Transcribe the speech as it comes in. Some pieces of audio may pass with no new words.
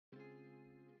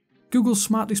Google's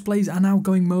smart displays are now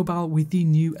going mobile with the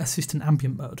new Assistant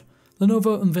Ambient mode.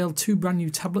 Lenovo unveiled 2 brand new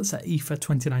tablets at IFA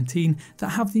 2019 that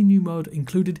have the new mode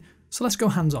included, so let's go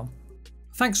hands on.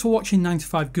 Thanks for watching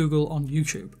 9to5Google on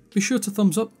YouTube. Be sure to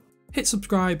thumbs up, hit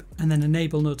subscribe and then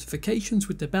enable notifications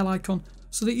with the bell icon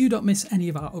so that you don't miss any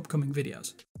of our upcoming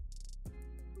videos.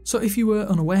 So if you were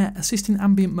unaware, Assistant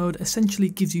Ambient mode essentially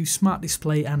gives you smart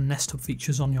display and Nest Hub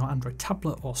features on your Android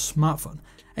tablet or smartphone,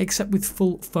 except with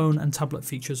full phone and tablet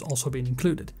features also being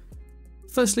included.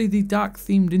 Firstly, the dark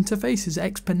themed interface is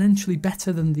exponentially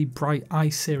better than the bright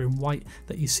eye-searing white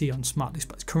that you see on smart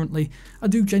displays currently. I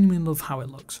do genuinely love how it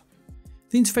looks.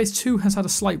 The interface too has had a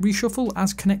slight reshuffle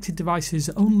as connected devices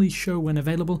only show when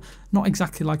available, not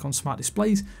exactly like on smart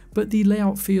displays, but the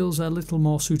layout feels a little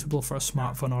more suitable for a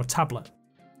smartphone or a tablet.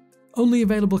 Only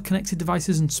available connected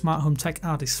devices and smart home tech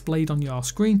are displayed on your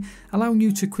screen, allowing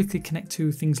you to quickly connect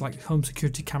to things like home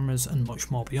security cameras and much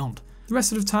more beyond. The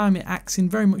rest of the time it acts in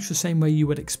very much the same way you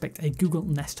would expect a Google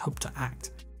Nest Hub to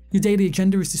act. Your daily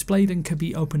agenda is displayed and can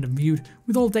be opened and viewed,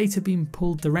 with all data being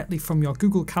pulled directly from your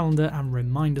Google Calendar and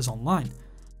reminders online.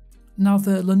 Now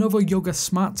the Lenovo Yoga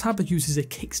Smart Tab uses a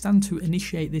kickstand to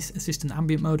initiate this Assistant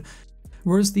Ambient mode,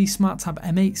 whereas the Smart Tab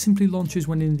M8 simply launches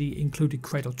when in the included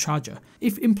Cradle charger.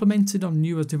 If implemented on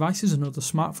newer devices and other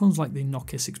smartphones like the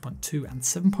Nokia 6.2 and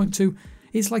 7.2,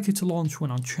 it's likely to launch when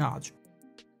on charge.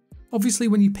 Obviously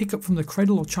when you pick up from the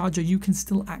cradle or charger you can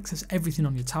still access everything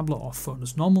on your tablet or phone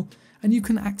as normal, and you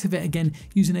can activate again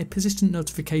using a persistent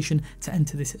notification to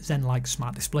enter this Zen-like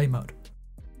smart display mode.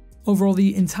 Overall,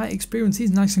 the entire experience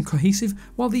is nice and cohesive,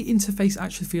 while the interface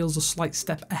actually feels a slight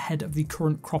step ahead of the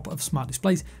current crop of smart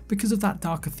displays because of that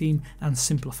darker theme and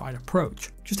simplified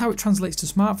approach. Just how it translates to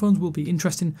smartphones will be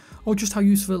interesting, or just how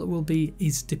useful it will be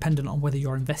is dependent on whether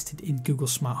you're invested in Google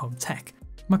Smart Home tech.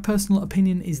 My personal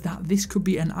opinion is that this could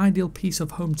be an ideal piece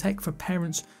of home tech for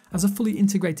parents as a fully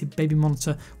integrated baby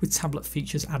monitor with tablet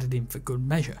features added in for good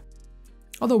measure.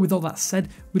 Although with all that said,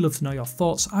 we'd love to know your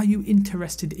thoughts. Are you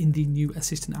interested in the new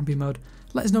Assistant Ambient mode?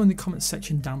 Let us know in the comments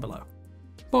section down below.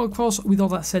 But of course, with all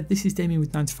that said, this is Damien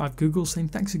with 9to5Google saying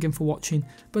thanks again for watching,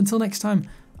 but until next time,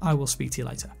 I will speak to you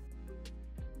later.